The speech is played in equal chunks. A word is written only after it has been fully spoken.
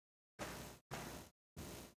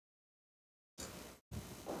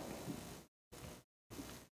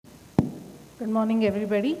Good morning,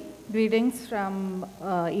 everybody. Greetings from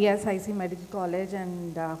ESIC Medical College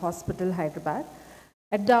and Hospital, Hyderabad.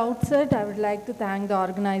 At the outset, I would like to thank the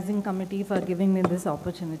organizing committee for giving me this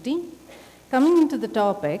opportunity. Coming into the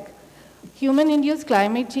topic, human-induced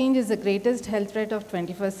climate change is the greatest health threat of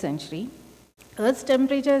 21st century. Earth's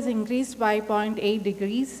temperature has increased by 0.8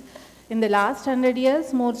 degrees in the last 100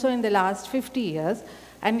 years, more so in the last 50 years,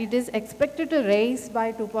 and it is expected to rise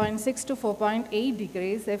by 2.6 to 4.8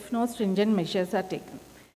 degrees if no stringent measures are taken.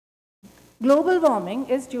 Global warming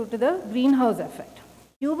is due to the greenhouse effect.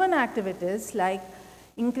 Human activities like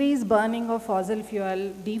increased burning of fossil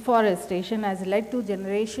fuel, deforestation has led to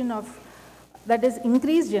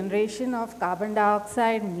increased generation of carbon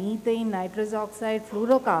dioxide, methane, nitrous oxide,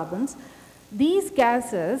 fluorocarbons. These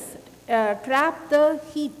gases trap the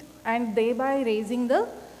heat and thereby raising the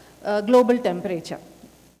global temperature.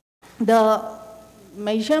 The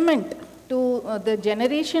measurement to the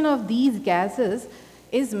generation of these gases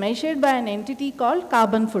is measured by an entity called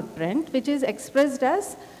carbon footprint, which is expressed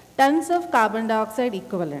as tons of carbon dioxide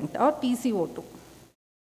equivalent, or TCO2.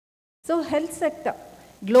 So health sector,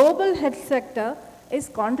 global health sector is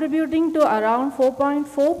contributing to around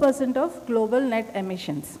 4.4% of global net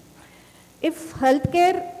emissions. If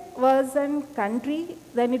healthcare was a country,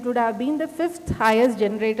 then it would have been the 5th highest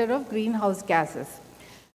generator of greenhouse gases.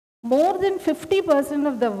 More than 50%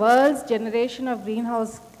 of the world's generation of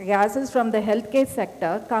greenhouse gases from the healthcare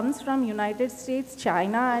sector comes from United States,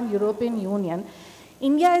 China, and European Union.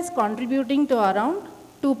 India is contributing to around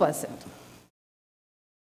 2%.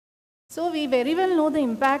 So we very well know the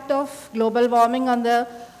impact of global warming on the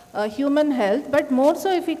human health, but more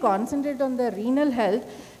so if we concentrate on the renal health,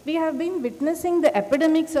 we have been witnessing the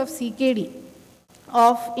epidemics of CKD.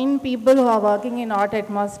 In people who are working in hot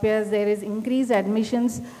atmospheres, there is increased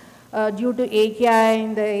admissions due to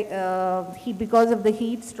AKI because of the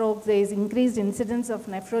heat strokes. There is increased incidence of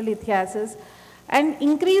nephrolithiasis, and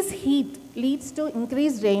increased heat leads to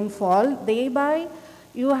increased rainfall. Thereby,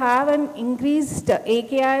 you have an increased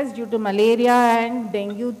AKIs due to malaria and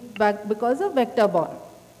dengue because of vector-borne.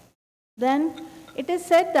 Then it is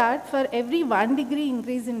said that for every 1 degree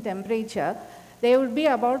increase in temperature, there would be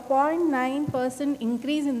about 0.9%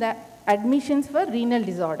 increase in the admissions for renal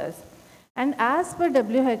disorders. And as per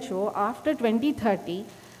WHO, after 2030,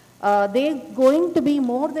 there are going to be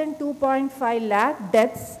more than 2.5 lakh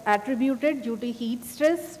deaths attributed due to heat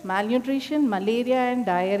stress, malnutrition, malaria, and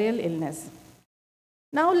diarrheal illness.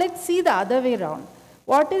 Now let's see the other way around.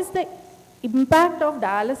 What is the impact of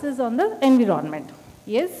dialysis on the environment?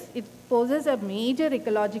 Yes, it poses a major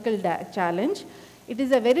ecological challenge. It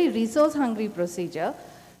is a very resource-hungry procedure.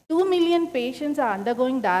 2 million patients are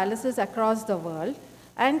undergoing dialysis across the world,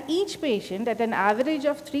 and each patient at an average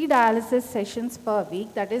of 3 dialysis sessions per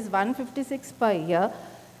week, that is 156 per year,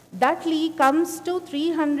 that comes to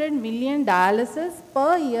 300 million dialysis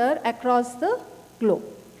per year across the globe.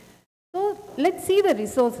 So let's see the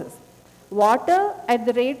resources. Water at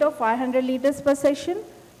the rate of 500 liters per session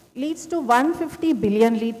leads to 150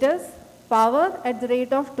 billion liters. Power at the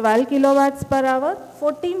rate of 12 kilowatts per hour,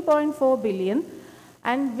 14.4 billion.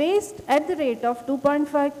 And waste at the rate of 2.5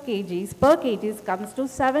 kgs per kg comes to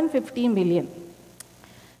 750 million.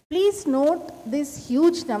 Please note these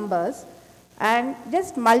huge numbers and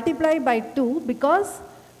just multiply by 2, because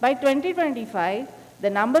by 2025, the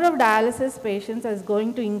number of dialysis patients is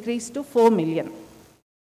going to increase to 4 million.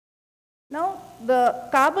 Now, the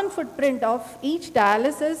carbon footprint of each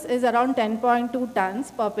dialysis is around 10.2 tons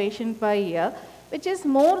per patient per year, which is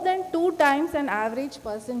more than 2 times an average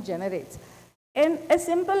person generates. And a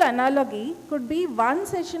simple analogy could be 1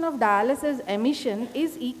 session of dialysis emission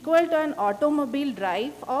is equal to an automobile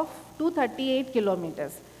drive of 238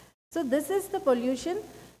 kilometers. So this is the pollution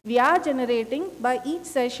we are generating by each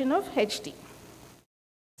session of HT.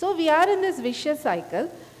 So we are in this vicious cycle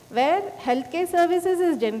where healthcare services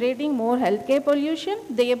is generating more healthcare pollution,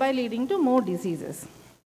 thereby leading to more diseases.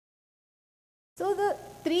 So the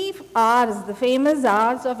 3 R's, the famous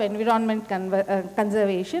R's of environment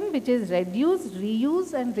conservation, which is reduce,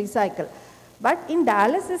 reuse, and recycle. But in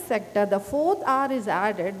dialysis sector, the 4th R is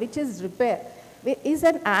added, which is repair, which is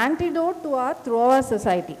an antidote through our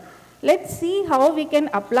society. Let's see how we can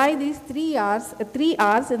apply these 3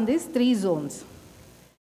 R's in these 3 zones.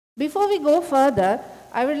 Before we go further,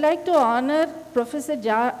 I would like to honor Professor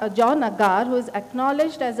John Agar, who is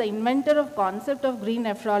acknowledged as the inventor of concept of green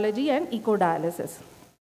nephrology and eco-dialysis.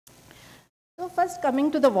 So first,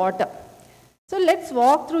 coming to the water. So let's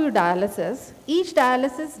walk through dialysis. Each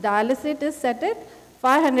dialysate is set at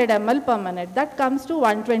 500 ml per minute. That comes to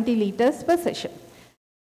 120 liters per session.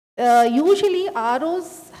 Usually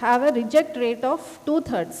ROs have a reject rate of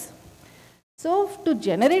 2/3. So to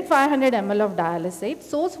generate 500 ml of dialysate,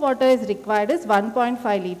 source water is required is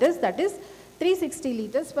 1.5 liters, that is 360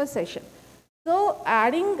 liters per session. So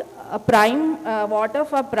adding water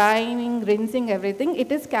for priming, rinsing, everything,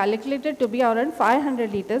 it is calculated to be around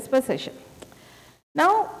 500 liters per session.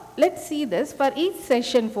 Now let's see this. For each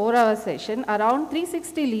session, 4-hour session, around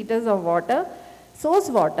 360 liters of water, source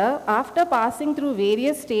water, after passing through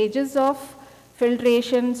various stages of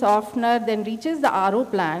filtration, softener, then reaches the RO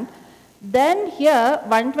plant. Then here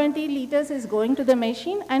 120 liters is going to the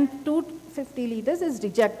machine and 250 liters is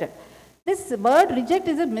rejected. This word reject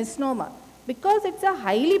is a misnomer because it's a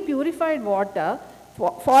highly purified water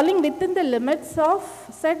falling within the limits of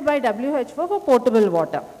set by WHO for potable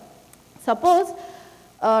water. Suppose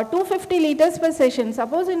 250 liters per session,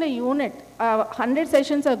 suppose in a unit 100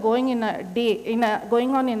 sessions are going in a day,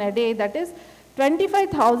 going on in a day, that is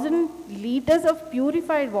 25,000 liters of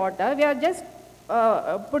purified water we are just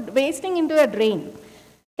wasting into a drain.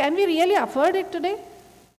 Can we really afford it today?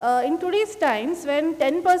 In today's times, when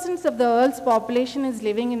 10% of the world's population is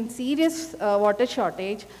living in serious water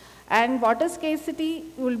shortage, and water scarcity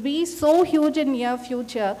will be so huge in near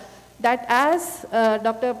future that as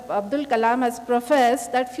Dr. Abdul Kalam has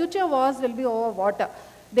professed, that future wars will be over water.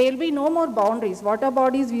 There will be no more boundaries. Water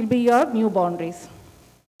bodies will be your new boundaries.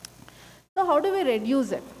 So how do we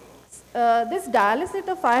reduce it? This dialysate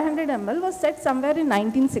of 500 ml was set somewhere in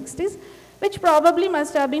 1960s, which probably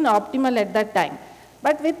must have been optimal at that time.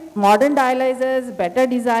 But with modern dialyzers, better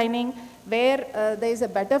designing, where there is a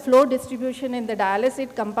better flow distribution in the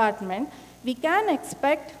dialysate compartment, we can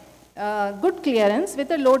expect good clearance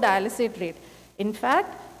with a low dialysate rate. In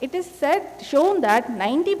fact, it is shown that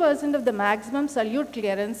 90% of the maximum solute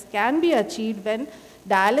clearance can be achieved when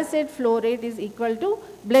dialysate flow rate is equal to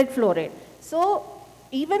blood flow rate. So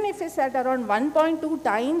even if it's at around 1.2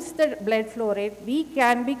 times the blood flow rate, we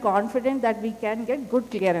can be confident that we can get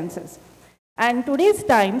good clearances. And today's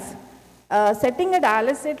times, setting a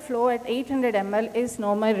dialysate flow at 800 ml is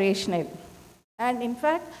no more rational. And in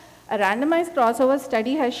fact, a randomized crossover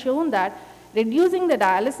study has shown that reducing the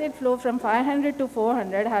dialysate flow from 500 to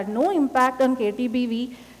 400 had no impact on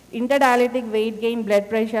KTBV, interdialytic weight gain, blood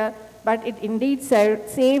pressure, but it indeed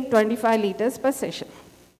saved 25 liters per session.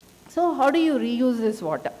 So how do you reuse this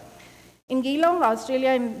water? In Geelong,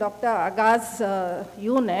 Australia, in Dr. Aga's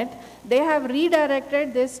unit, they have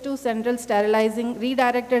redirected this to central sterilizing,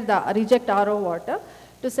 redirected the reject RO water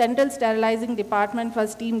to central sterilizing department for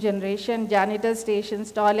steam generation, janitor stations,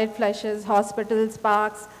 toilet flushes, hospitals,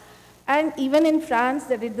 parks. And even in France,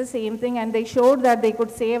 they did the same thing, and they showed that they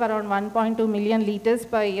could save around 1.2 million liters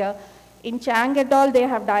per year. In Chang et al., they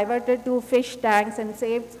have diverted to fish tanks and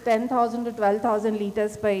saved 10,000 to 12,000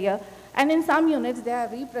 liters per year. And in some units, they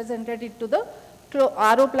have represented it to the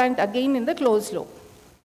RO plant again in the closed loop.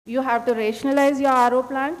 You have to rationalize your RO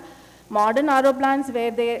plant. Modern RO plants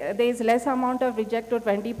where there is less amount of reject to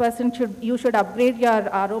 20%, you should upgrade your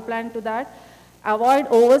RO plant to that. Avoid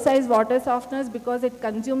oversized water softeners because it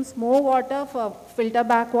consumes more water for filter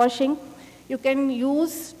backwashing. You can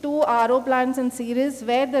use 2 RO plants in series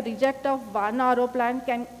where the reject of one RO plant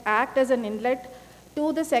can act as an inlet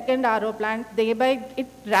to the second RO plant, thereby it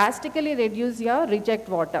drastically reduces your reject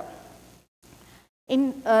water.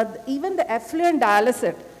 In even the effluent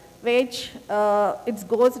dialysate, which it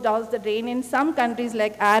goes down the drain in some countries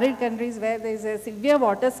like arid countries where there is a severe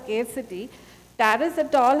water scarcity, Taris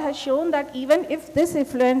et al. Has shown that even if this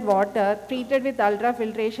effluent water treated with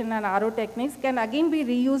ultrafiltration and RO techniques can again be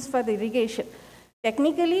reused for the irrigation.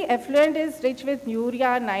 Technically, effluent is rich with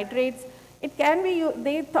urea, nitrates. It can be,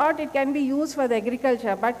 they thought it can be used for the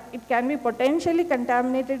agriculture, but it can be potentially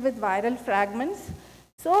contaminated with viral fragments.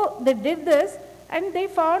 So they did this and they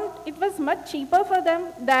found it was much cheaper for them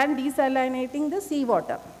than desalinating the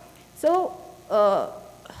seawater. So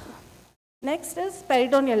next is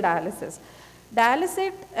peritoneal dialysis.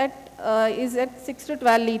 Dialysate is at 6 to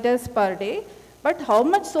 12 liters per day, but how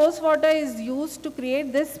much source water is used to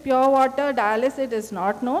create this pure water dialysate is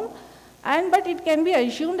not known. But it can be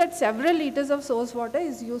assumed that several liters of source water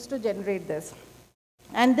is used to generate this.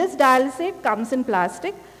 And this dialysate comes in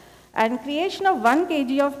plastic, and creation of 1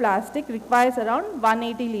 kg of plastic requires around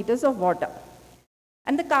 180 liters of water.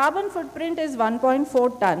 And the carbon footprint is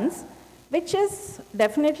 1.4 tons, which is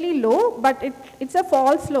definitely low, but it's a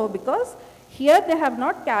false low because here they have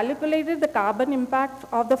not calculated the carbon impact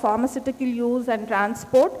of the pharmaceutical use and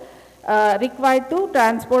transport required to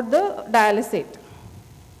transport the dialysate.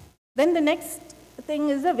 Then the next thing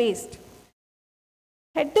is the waste.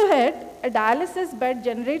 Head to head, a dialysis bed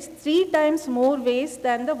generates 3 times more waste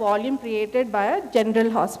than the volume created by a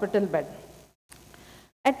general hospital bed.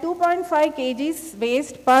 At 2.5 kgs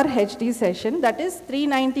waste per HD session, that is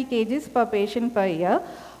 390 kgs per patient per year,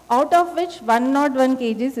 out of which 101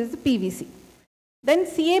 kgs is PVC. Then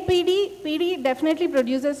PD definitely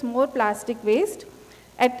produces more plastic waste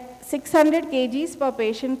at 600 kgs per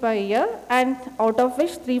patient per year, and out of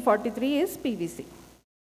which 343 is PVC.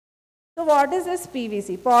 So what is this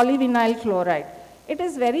PVC? Polyvinyl chloride. It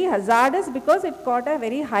is very hazardous because it got a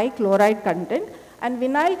very high chloride content, and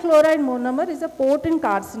vinyl chloride monomer is a potent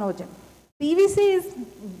carcinogen. PVC is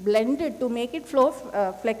blended to make it flow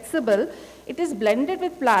flexible. It is blended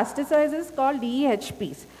with plasticizers called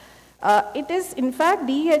DEHPs. In fact,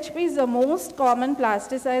 DEHP is the most common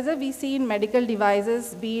plasticizer we see in medical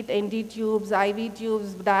devices, be it ND tubes, IV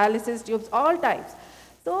tubes, dialysis tubes, all types.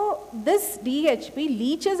 So this DEHP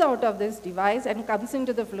leaches out of this device and comes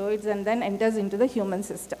into the fluids and then enters into the human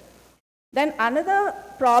system. Then another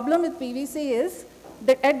problem with PVC is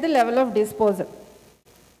that at the level of disposal.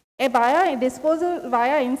 Disposal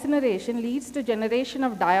via incineration leads to generation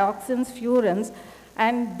of dioxins, furans,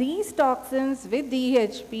 and these toxins with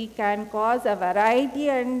DEHP can cause a variety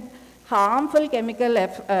and harmful chemical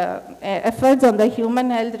effects on the human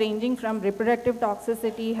health, ranging from reproductive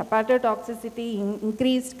toxicity, hepatotoxicity,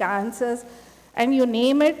 increased cancers, and you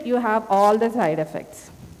name it, you have all the side effects.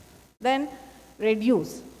 Then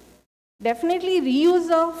reduce. Definitely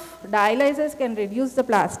reuse of dialyzers can reduce the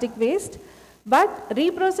plastic waste, but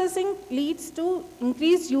reprocessing leads to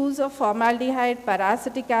increased use of formaldehyde,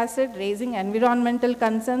 peracetic acid, raising environmental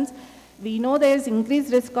concerns. We know there is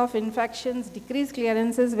increased risk of infections, decreased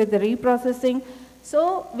clearances with the reprocessing.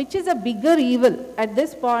 So, which is a bigger evil? At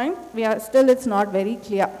this point, it's not very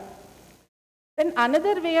clear. Then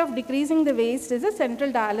another way of decreasing the waste is a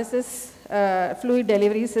central dialysis fluid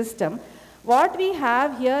delivery system. What we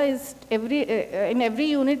have here is in every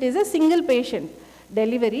unit is a single patient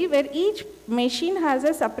delivery, where each machine has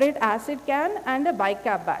a separate acid can and a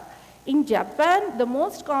bicap bag. In Japan, the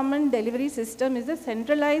most common delivery system is a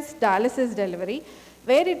centralized dialysis delivery,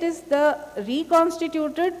 where it is the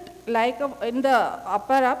reconstituted in the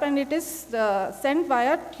upper and it is sent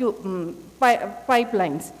via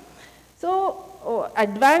pipelines. So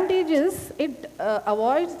advantages, it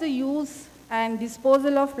avoids the use and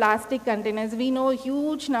disposal of plastic containers. We know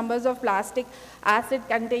huge numbers of plastic acid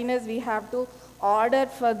containers we have to order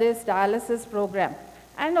for this dialysis program.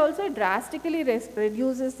 And also drastically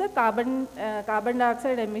reduces the carbon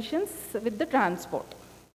dioxide emissions with the transport.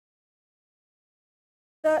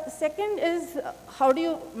 The second is, how do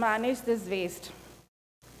you manage this waste?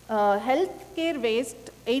 Healthcare waste,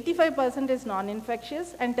 85% is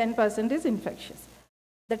non-infectious and 10% is infectious.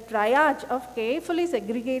 The triage of carefully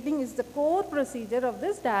segregating is the core procedure of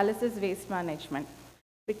this dialysis waste management.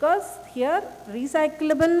 Because here,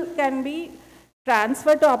 recyclable can be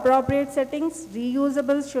transferred to appropriate settings,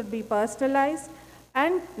 reusables should be personalized,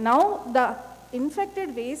 and now the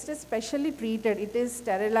infected waste is specially treated. It is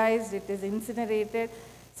sterilized, it is incinerated.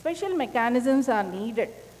 Special mechanisms are needed.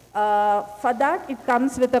 For that, it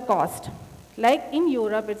comes with a cost. Like in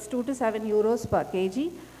Europe, it's 2 to 7 euros per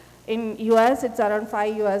kg. In US, it's around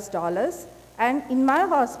 $5. And in my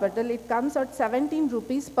hospital, it comes at 17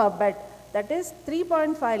 rupees per bed. That is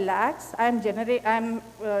 3.5 lakhs I'm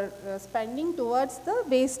spending towards the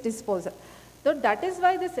waste disposal. So that is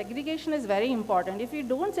why the segregation is very important. If you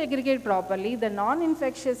don't segregate properly, the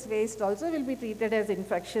non-infectious waste also will be treated as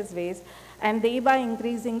infectious waste, and thereby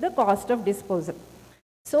increasing the cost of disposal.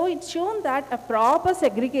 So it's shown that a proper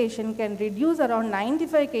segregation can reduce around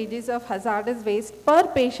 95 kgs of hazardous waste per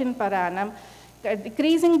patient per annum,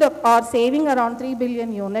 decreasing or saving around 3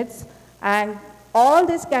 billion units, and all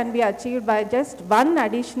this can be achieved by just 1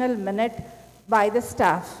 additional minute by the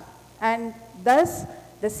staff. And thus,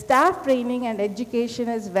 the staff training and education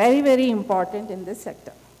is very, very important in this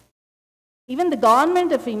sector. Even the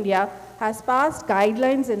government of India has passed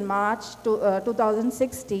guidelines in March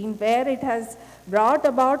 2016, where it has brought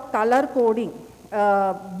about color coding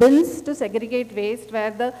bins to segregate waste,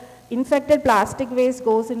 where the infected plastic waste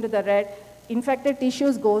goes into the red, infected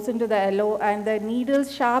tissues goes into the yellow, and the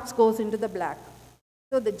needles, sharps goes into the black.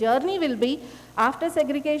 So the journey will be, after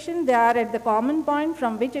segregation, they are at the common point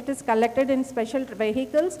from which it is collected in special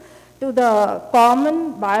vehicles to the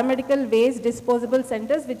common biomedical waste disposable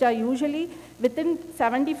centers, which are usually within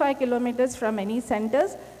 75 kilometers from any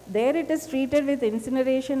centers. There it is treated with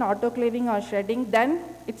incineration, autoclaving or shredding, then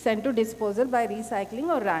it's sent to disposal by recycling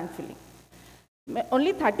or landfilling.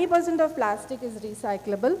 Only 30% of plastic is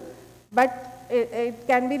recyclable, but it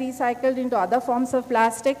can be recycled into other forms of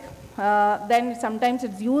plastic. Then sometimes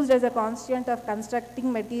it's used as a constituent of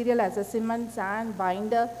constructing material, as a cement, sand,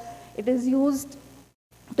 binder. It is used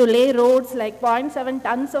to lay roads, like 0.7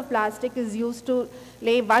 tons of plastic is used to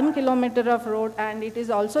lay 1 kilometer of road, and it is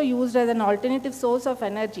also used as an alternative source of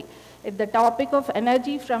energy. At the topic of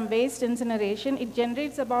energy from waste incineration, it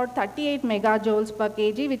generates about 38 megajoules per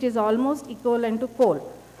kg, which is almost equivalent to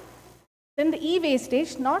coal. Then the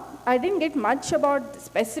e-wastage, I didn't get much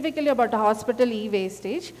specifically about hospital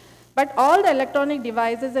e-wastage, but all the electronic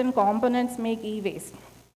devices and components make e-waste.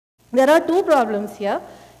 There are two problems here.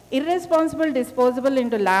 Irresponsible disposal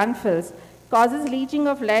into landfills causes leaching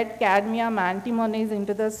of lead, cadmium, antimonies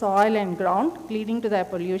into the soil and ground, leading to their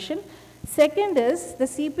pollution. Second is, the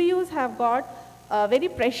CPUs have got very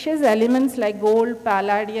precious elements like gold,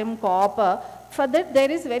 palladium, copper. For that,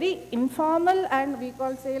 there is very informal and we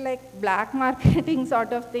call say like black marketing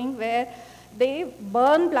sort of thing, where they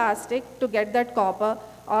burn plastic to get that copper,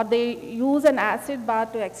 or they use an acid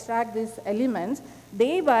bath to extract these elements,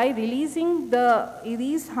 thereby releasing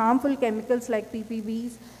these harmful chemicals like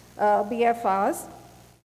PPBs, BFRs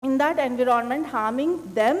in that environment,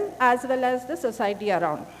 harming them as well as the society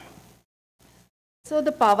around. So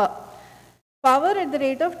the power at the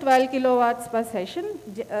rate of 12 kilowatts per session.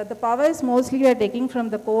 The power is mostly we are taking from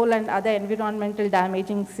the coal and other environmental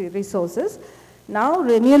damaging resources. Now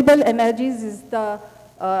renewable energies is the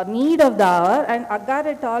need of the hour, and Agar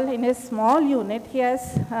et al. In a small unit, he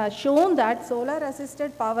has shown that solar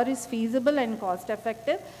assisted power is feasible and cost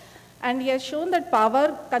effective, and he has shown that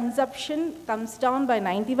power consumption comes down by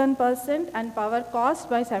 91% and power cost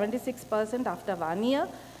by 76% after 1 year.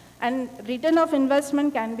 And return of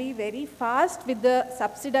investment can be very fast with the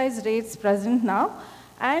subsidized rates present now.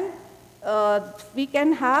 And we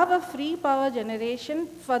can have a free power generation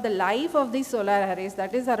for the life of these solar arrays,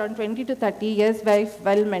 that is around 20 to 30 years if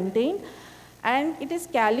well maintained. And it is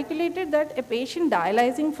calculated that a patient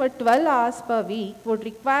dialyzing for 12 hours per week would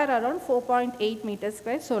require around 4.8 meters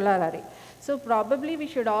square solar array. So probably we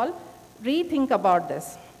should all rethink about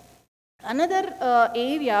this. Another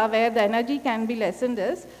area where the energy can be lessened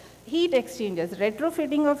is heat exchangers,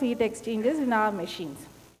 retrofitting of heat exchangers in our machines.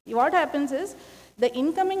 What happens is, the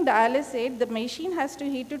incoming dialysate, the machine has to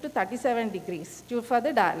heat it to 37 degrees for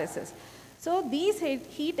the dialysis. So these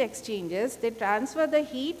heat exchangers, they transfer the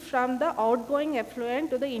heat from the outgoing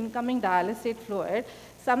effluent to the incoming dialysate fluid,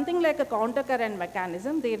 something like a countercurrent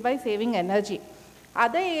mechanism, thereby saving energy.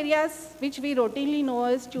 Other areas which we routinely know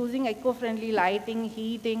is choosing eco-friendly lighting,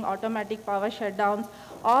 heating, automatic power shutdowns.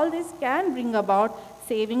 All this can bring about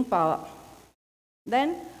saving power.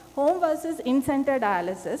 Then home versus in-center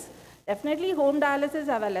dialysis. Definitely home dialysis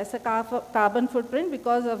have a lesser carbon footprint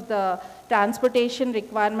because of the transportation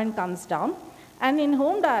requirement comes down. And in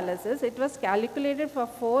home dialysis, it was calculated for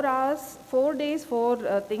 4 hours, 4 days,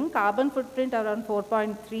 carbon footprint around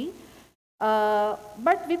 4.3.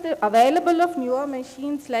 But with the available of newer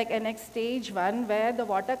machines like NX Stage 1, where the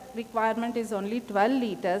water requirement is only 12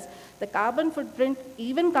 liters, the carbon footprint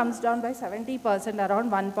even comes down by 70%,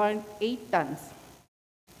 around 1.8 tons.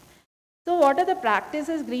 So what are the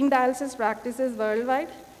practices, green dialysis practices worldwide?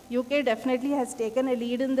 UK definitely has taken a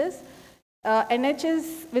lead in this.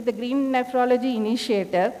 NHS with the Green Nephrology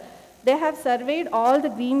Initiative, they have surveyed all the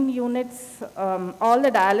green units, all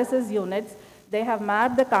the dialysis units. They have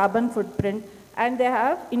mapped the carbon footprint and they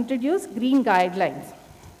have introduced green guidelines.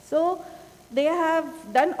 So they have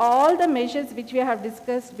done all the measures which we have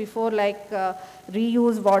discussed before, like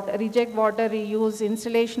reuse water, reject water reuse,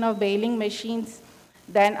 installation of baling machines,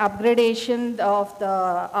 then upgradation of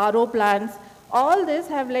the RO plants. All this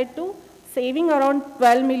have led to saving around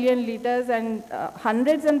 12 million liters and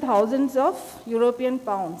hundreds and thousands of European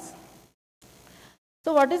pounds.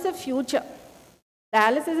 So what is the future?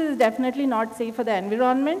 Dialysis is definitely not safe for the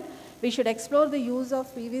environment. We should explore the use of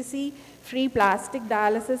PVC-free plastic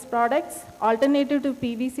dialysis products, alternative to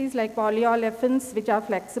PVCs like polyolefins, which are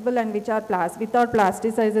flexible and which are without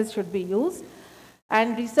plasticizers should be used.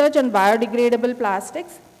 And research on biodegradable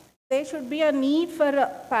plastics. There should be a need for a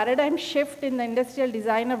paradigm shift in the industrial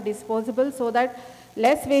design of disposables so that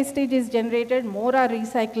less wastage is generated, more are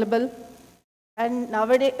recyclable. And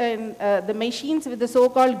nowadays, the machines with the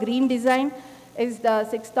so-called green design is the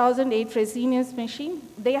 6008 Fresenius machine.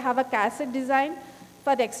 They have a cassette design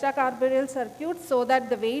for the extracorporeal circuits so that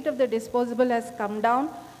the weight of the disposable has come down.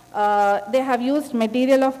 They have used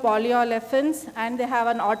material of polyolefins and they have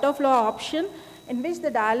an autoflow option in which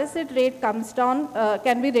the dialysate rate comes down,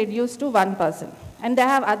 can be reduced to 1%. And they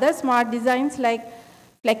have other smart designs like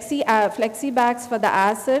flexi bags for the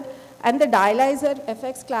acid and the dialyzer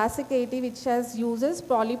FX Classic 80 which uses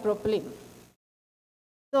polypropylene.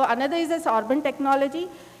 So another is a sorbent technology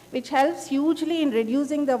which helps hugely in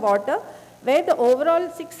reducing the water, where the overall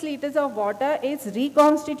 6 liters of water is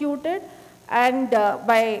reconstituted And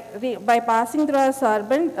by passing through a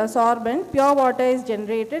sorbent, pure water is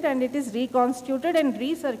generated and it is reconstituted and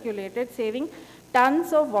recirculated, saving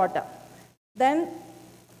tons of water. Then,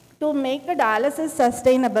 to make a dialysis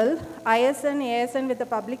sustainable, ISN, ASN with a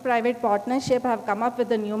public-private partnership have come up with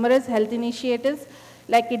the numerous health initiatives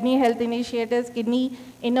like kidney health initiatives, kidney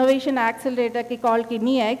innovation accelerator called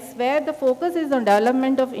Kidney X, where the focus is on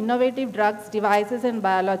development of innovative drugs, devices, and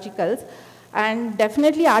biologicals. And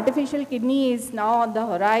definitely artificial kidney is now on the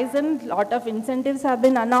horizon. A lot of incentives have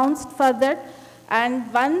been announced for that.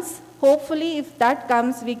 And once, hopefully, if that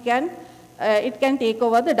comes, it can take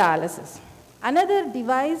over the dialysis. Another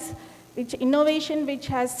device, innovation which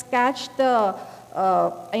has catched the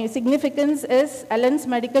significance is Ellen's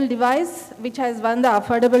medical device, which has won the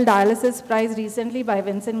affordable dialysis prize recently by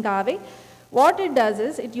Vincent Garvey. What it does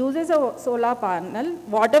is, it uses a solar panel,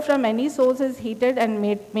 water from any source is heated and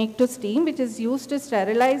made to steam, which is used to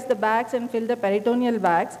sterilize the bags and fill the peritoneal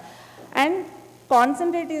bags, and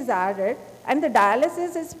concentrate is added, and the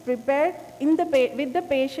dialysis is prepared with the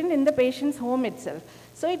patient in the patient's home itself.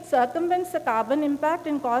 So it circumvents the carbon impact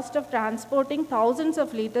and cost of transporting thousands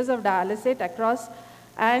of liters of dialysate across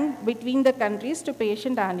and between the countries to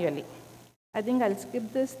patient annually. I think I'll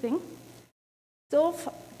skip this thing. So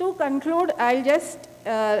to conclude, I'll just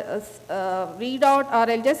read out,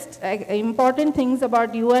 or I'll just important things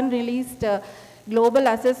about UN released global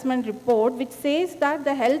assessment report, which says that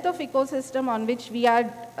the health of ecosystem on which we are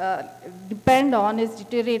depend on is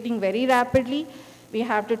deteriorating very rapidly. We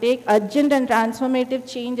have to take urgent and transformative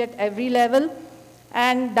change at every level.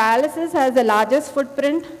 And dialysis has the largest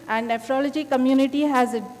footprint, and nephrology community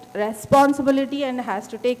has a responsibility and has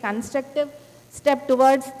to take constructive step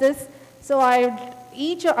towards this. So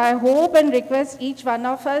I hope and request each one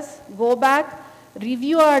of us go back,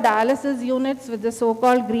 review our dialysis units with the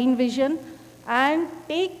so-called green vision, and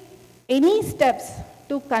take any steps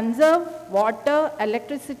to conserve water,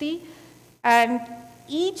 electricity, and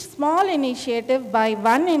each small initiative by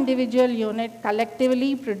one individual unit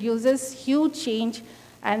collectively produces huge change,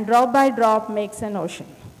 and drop by drop makes an ocean.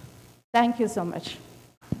 Thank you so much.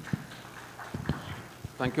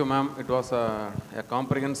 Thank you, ma'am. It was a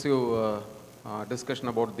comprehensive discussion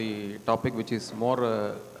about the topic which is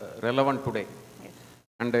more relevant today. Yes.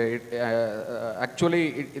 And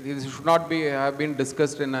actually, it should not have been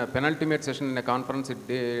discussed in a penultimate session in a conference.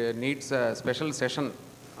 It needs a special session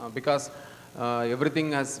because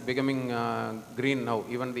everything is becoming green now.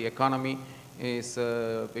 Even the economy is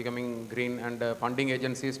becoming green, and funding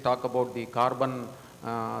agencies talk about the carbon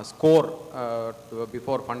score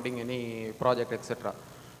before funding any project, etc.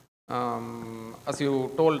 As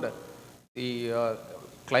you told, the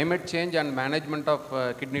climate change and management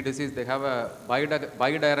of kidney disease, they have a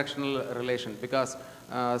bidirectional relation, because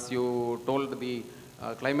as you told, the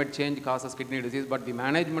climate change causes kidney disease, but the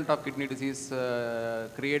management of kidney disease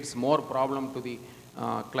creates more problem to the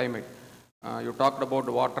climate. You talked about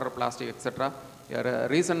water, plastic, etc. A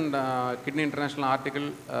recent Kidney International article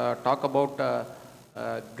talk about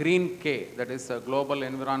Green K, that is global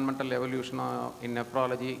environmental evolution in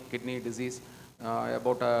nephrology, kidney disease,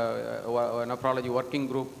 about a nephrology working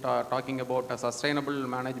group talking about a sustainable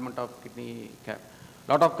management of kidney care.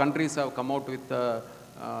 A lot of countries have come out with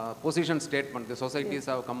position statement. The societies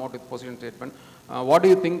have come out with position statement. What do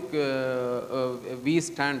you think we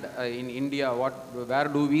stand in India? Where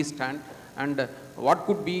do we stand? And what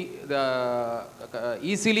could be the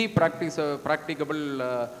easily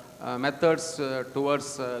practicable methods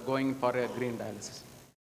towards going for a green dialysis?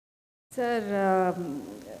 Sir,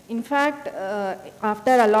 in fact,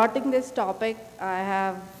 after allotting this topic,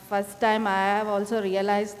 first time I have also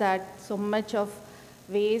realized that so much of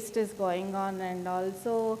waste is going on, and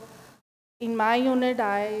also in my unit,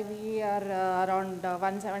 we are around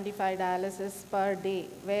 175 dialysis per day,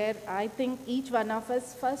 where I think each one of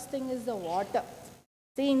us, first thing is the water.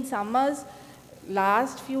 See, in summers,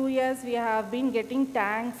 last few years, we have been getting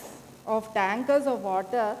tankers of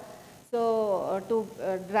water, so to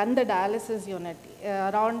run the dialysis unit.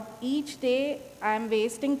 Around each day, I am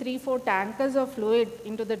wasting 3-4 tankers of fluid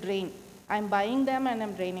into the drain. I am buying them and I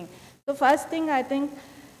am draining. So first thing, I think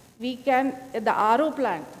we can, the RO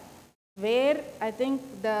plant, where I think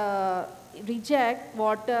the reject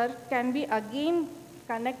water can be again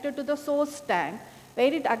connected to the source tank,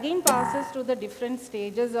 where it again passes through the different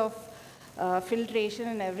stages of filtration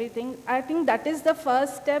and everything. I think that is the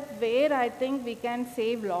first step where I think we can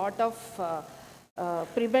save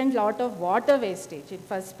prevent lot of water wastage in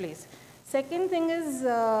first place. Second thing is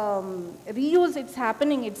reuse. It's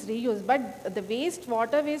happening, it's reuse, but the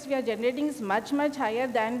water waste we are generating is much, much higher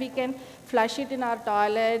than we can flush it in our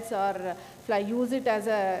toilets or use it as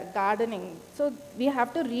a gardening. So we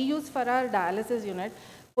have to reuse for our dialysis unit.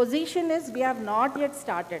 Position is we have not yet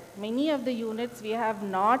started. Many of the units we have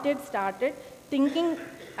not yet started thinking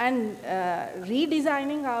and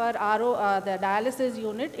redesigning our the dialysis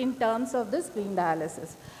unit in terms of this green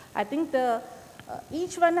dialysis. I think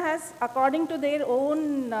each one has, according to their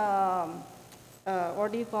own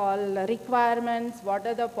requirements, what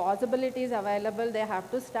are the possibilities available, they have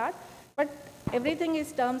to start. But everything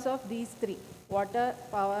is terms of these three: water,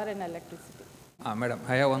 power, and electricity. Madam,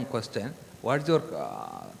 I have one question. What's your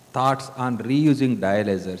thoughts on reusing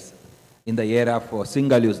dialyzers in the era of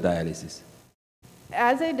single-use dialysis?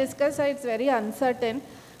 As I discussed, it's very uncertain.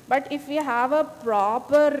 But if we have a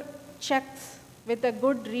proper checks with a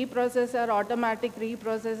good reprocessor, automatic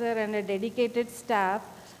reprocessor, and a dedicated staff,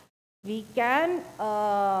 I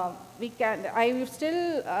will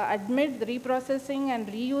still admit the reprocessing and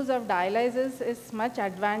reuse of dialyzers is much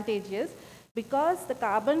advantageous, because the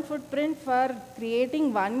carbon footprint for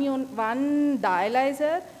creating one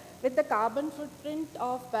dialyzer with the carbon footprint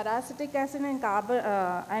of paracetic acid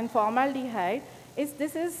and formaldehyde is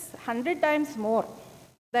 100 times more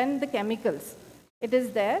than the chemicals. It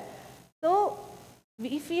is there. So,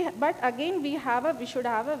 but again, we should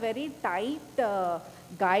have a very tight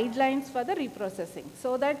guidelines for the reprocessing,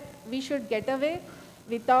 so that we should get away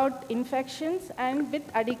without infections and with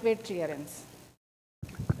adequate clearance.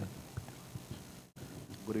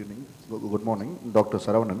 Good evening. Good morning. Dr.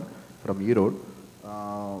 Saravanan from Erode.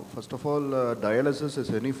 First of all, dialysis as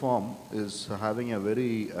any form is having a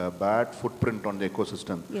very bad footprint on the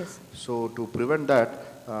ecosystem. Yes. So to prevent that,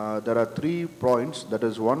 there are 3 points. That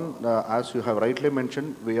is one, as you have rightly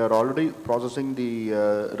mentioned, we are already processing the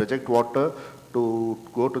reject water to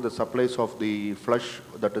go to the supplies of the flush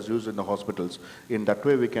that is used in the hospitals. In that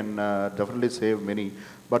way, we can definitely save many.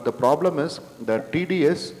 But the problem is the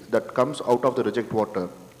TDS that comes out of the reject water.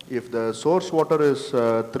 If the source water is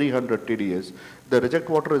 300 TDS, the reject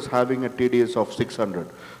water is having a TDS of 600.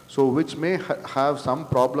 So which may have some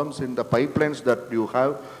problems in the pipelines that you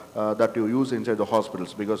have that you use inside the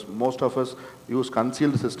hospitals, because most of us use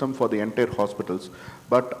concealed system for the entire hospitals.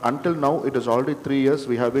 But until now, it is already 3 years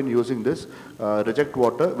we have been using this reject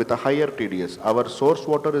water with a higher TDS. Our source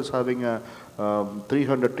water is having a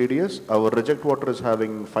 300 TDS, our reject water is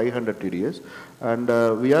having 500 TDS, and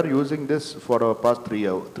we are using this for the past 3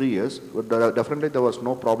 years. Definitely there was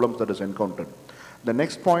no problems that is encountered. The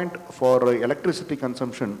next point, for electricity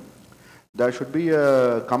consumption, there should be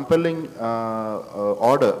a compelling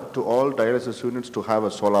order to all dialysis units to have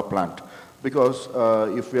a solar plant, because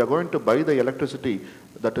if we are going to buy the electricity,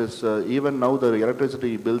 that is even now the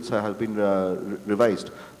electricity bills have been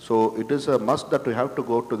revised. So it is a must that we have to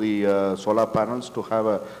go to the solar panels to have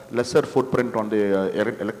a lesser footprint on the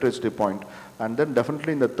electricity point. And then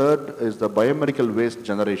definitely in the third is the biomedical waste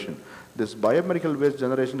generation. This biomedical waste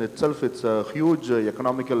generation itself, it's a huge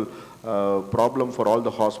economical problem for all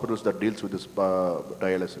the hospitals that deals with this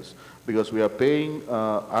dialysis, because we are paying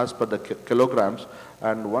as per the kilograms,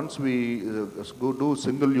 and once we go do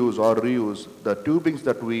single use or reuse, the tubings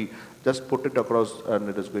that we just put it across, and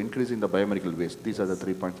it is increasing the biomedical waste. These are the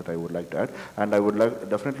 3 points that I would like to add, and I would like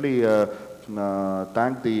definitely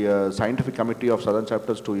thank the scientific committee of Southern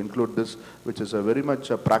Chapters to include this, which is a very much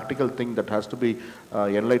a practical thing that has to be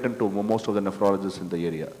enlightened to most of the nephrologists in the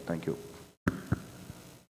area. Thank you.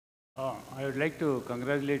 I would like to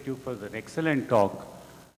congratulate you for the excellent talk.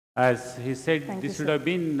 As he said, this should have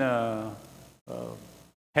been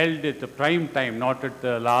held at the prime time, not at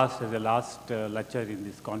the last lecture in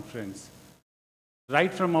this conference.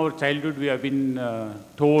 Right from our childhood, we have been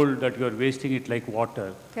told that you are wasting it like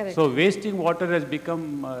water. Correct. So wasting water has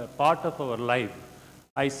become part of our life.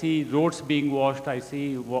 I see roads being washed. I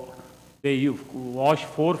see they wash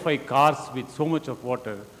 4 or 5 cars with so much of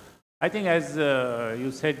water. I think, as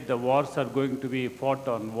you said, the wars are going to be fought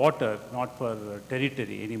on water, not for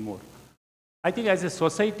territory anymore. I think as a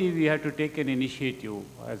society, we have to take an initiative,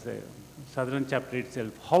 as a Southern Chapter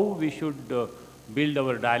itself, how we should build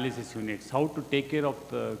our dialysis units, how to take care of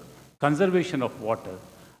the conservation of water.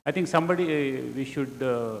 I think we should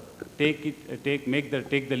take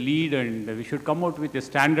the lead, and we should come out with a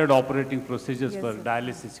standard operating procedures for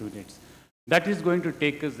dialysis units. That is going to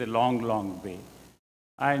take us a long, long way.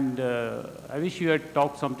 And I wish you had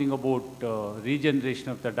talked something about regeneration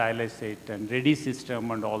of the dialysate and ready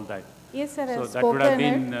system and all that. Yes, sir. So that would have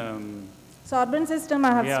been... sorbent system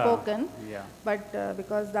I have spoken, but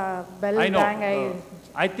because the bell rang,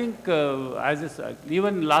 I think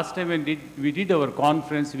even last time when we did our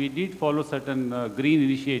conference, we did follow certain green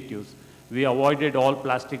initiatives. We avoided all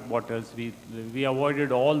plastic bottles. We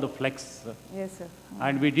avoided all the flex. Yes, sir.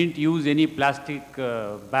 And we didn't use any plastic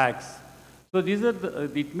bags. So these are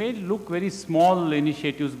it may look very small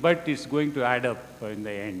initiatives, but it's going to add up in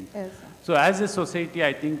the end. Yes, sir. So as a society,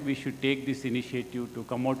 I think we should take this initiative to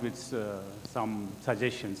come out with some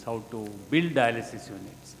suggestions how to build dialysis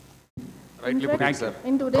units. Rightly put it, sir.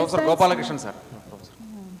 In today's Professor times, Gopalakrishnan, sir.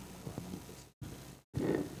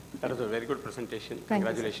 That was a very good presentation. Thank you,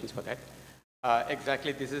 Congratulations for that.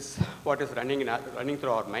 Exactly, this is what is running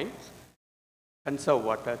through our minds. Conserve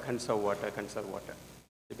water, conserve water, conserve water.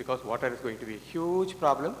 Because water is going to be a huge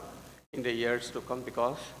problem in the years to come,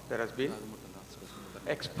 because there has been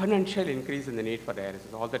exponential increase in the need for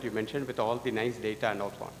dialysis. All that you mentioned with all the nice data and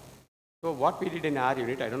all so on. So what we did in our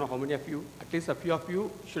unit, I don't know how many of you, at least a few of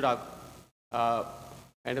you should have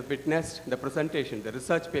kind of witnessed the presentation, the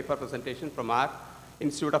research paper presentation from our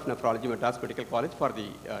Institute of Nephrology, Madras Medical College for the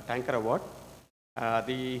Tanker Award.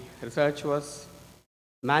 The research was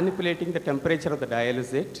manipulating the temperature of the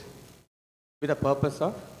dialysate with the purpose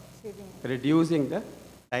of reducing the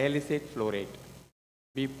dialysate flow rate.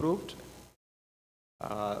 We proved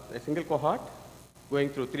a single cohort going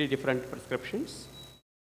through 3 different prescriptions.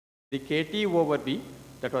 The KT over V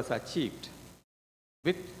that was achieved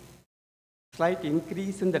with slight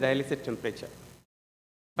increase in the dialysate temperature,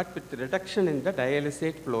 but with reduction in the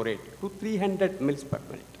dialysate flow rate to 300 mils per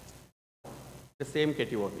minute, the same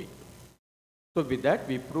KT over V. So with that,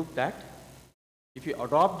 we proved that if you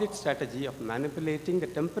adopt this strategy of manipulating the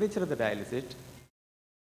temperature of the dialysate,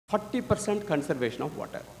 40% conservation of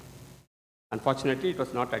water. Unfortunately, it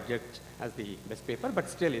was not adjudged as the best paper, but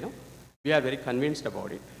still, we are very convinced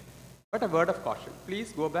about it. But a word of caution,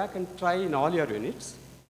 please go back and try in all your units.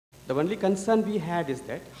 The only concern we had is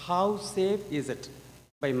that how safe is it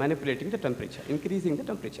by manipulating the temperature, increasing the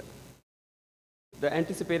temperature. The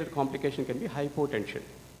anticipated complication can be hypotension.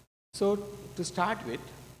 So to start with,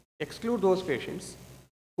 exclude those patients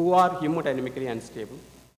who are hemodynamically unstable,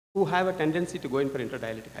 who have a tendency to go in for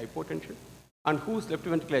intradialytic hypotension, and whose left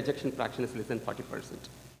ventricular ejection fraction is less than 40%.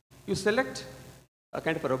 You select a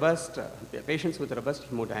kind of a robust patients with robust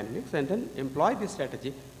hemodynamics and then employ this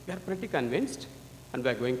strategy. We are pretty convinced, and we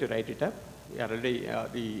are going to write it up. We are already,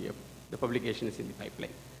 the publication is in the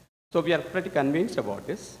pipeline. So we are pretty convinced about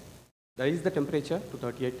this. Raise the temperature to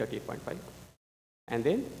 38, 38.5. And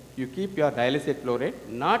then you keep your dialysate flow rate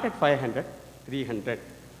not at 500, 300.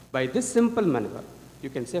 By this simple maneuver, you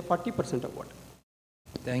can save 40% of water.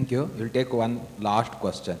 Thank you. We'll take one last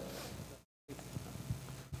question.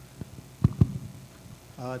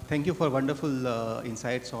 Thank you for wonderful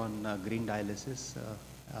insights on green dialysis.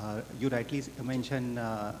 You rightly mentioned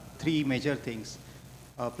 3 major things: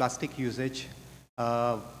 plastic usage,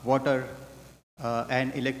 water,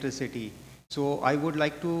 and electricity. So I would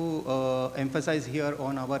like to emphasize here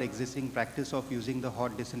on our existing practice of using the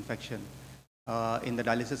hot disinfection in the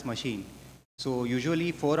dialysis machine. So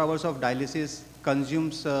usually 4 hours of dialysis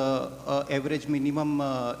consumes average minimum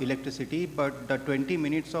electricity, but the 20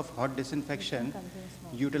 minutes of hot disinfection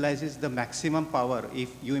utilizes the maximum power. If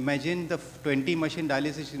you imagine the 20 machine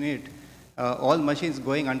dialysis unit, all machines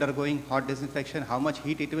undergoing hot disinfection, how much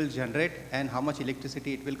heat it will generate and how much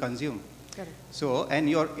electricity it will consume. Correct. So, and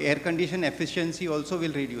your air condition efficiency also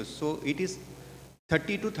will reduce. So it is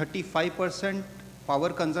 30 to 35% power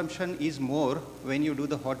consumption is more when you do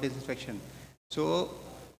the hot disinfection. So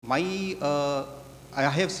I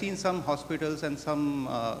have seen some hospitals and some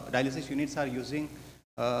dialysis units are using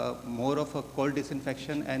more of a cold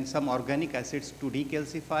disinfection and some organic acids to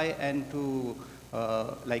decalcify and to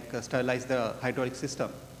sterilize the hydraulic system.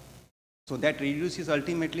 So that reduces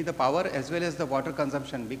ultimately the power as well as the water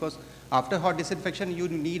consumption, because after hot disinfection you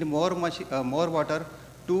need more water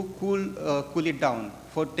to cool it down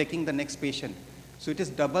for taking the next patient. So it is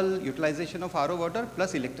double utilization of RO water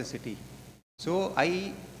plus electricity. So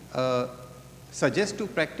I suggest to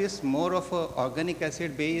practice more of organic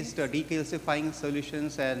acid based decalcifying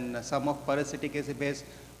solutions and some of peracetic acid based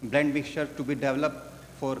blend mixture to be developed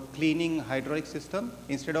for cleaning hydraulic system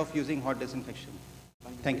instead of using hot disinfection.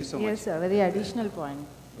 Thank you so much. Yes, sir. Very additional point.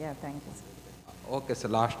 Yeah, thank you, sir. Okay, so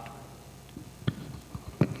last.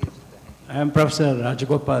 I am Professor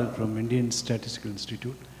Rajagopal from Indian Statistical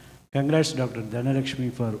Institute. Congrats, Dr.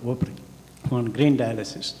 Dhanalakshmi, for opening on green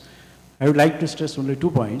dialysis. I would like to stress only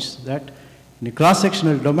 2 points: that in the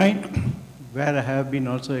cross-sectional domain, where I have been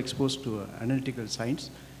also exposed to analytical science,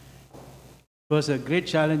 it was a great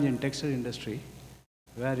challenge in textile industry,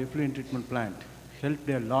 where effluent treatment plant helped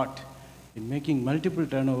a lot in making multiple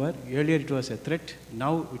turnover. Earlier it was a threat,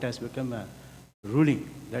 now it has become a ruling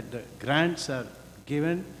that the grants are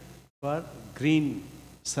given for green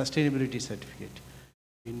sustainability certificate.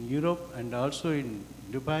 In Europe and also in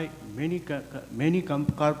Dubai, many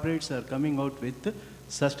corporates are coming out with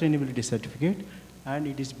sustainability certificate, and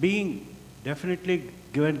it is being definitely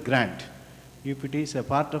given grant if it is a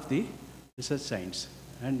part of the research science.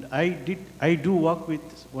 And I do work with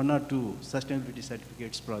 1 or 2 sustainability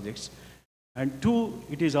certificates projects, and 2,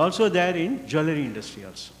 it is also there in jewelry industry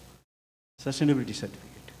also, sustainability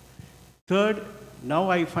certificate. 3rd,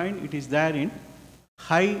 now I find it is there in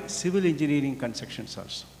high civil engineering constructions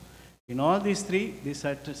also. In all these 3, this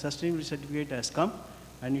sustainability certificate has come,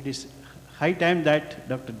 and it is high time that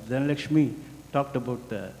Dr. Dhanalakshmi talked about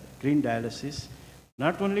the green dialysis,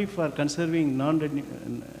 not only for conserving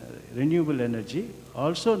renewable energy,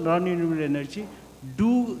 also non-renewable energy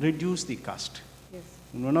do reduce the cost. Yes.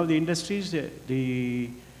 In one of the industries, the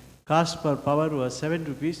cost per power was 7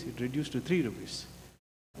 rupees, it reduced to 3 rupees.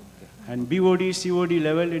 And BOD, COD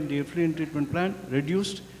level in the effluent treatment plant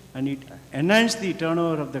reduced, and it enhanced the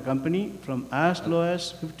turnover of the company from as low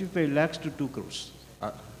as 55 lakhs to 2 crores.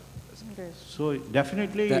 So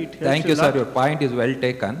definitely it helps. Thank you, sir. Your point is well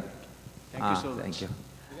taken. Thank you so much. Thank you.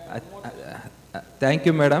 Thank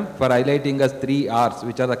you, madam, for highlighting us 3 R's,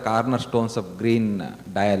 which are the cornerstones of green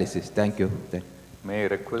dialysis. Thank you. May I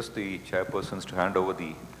request the chairpersons to hand over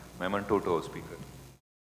the memento to our speaker.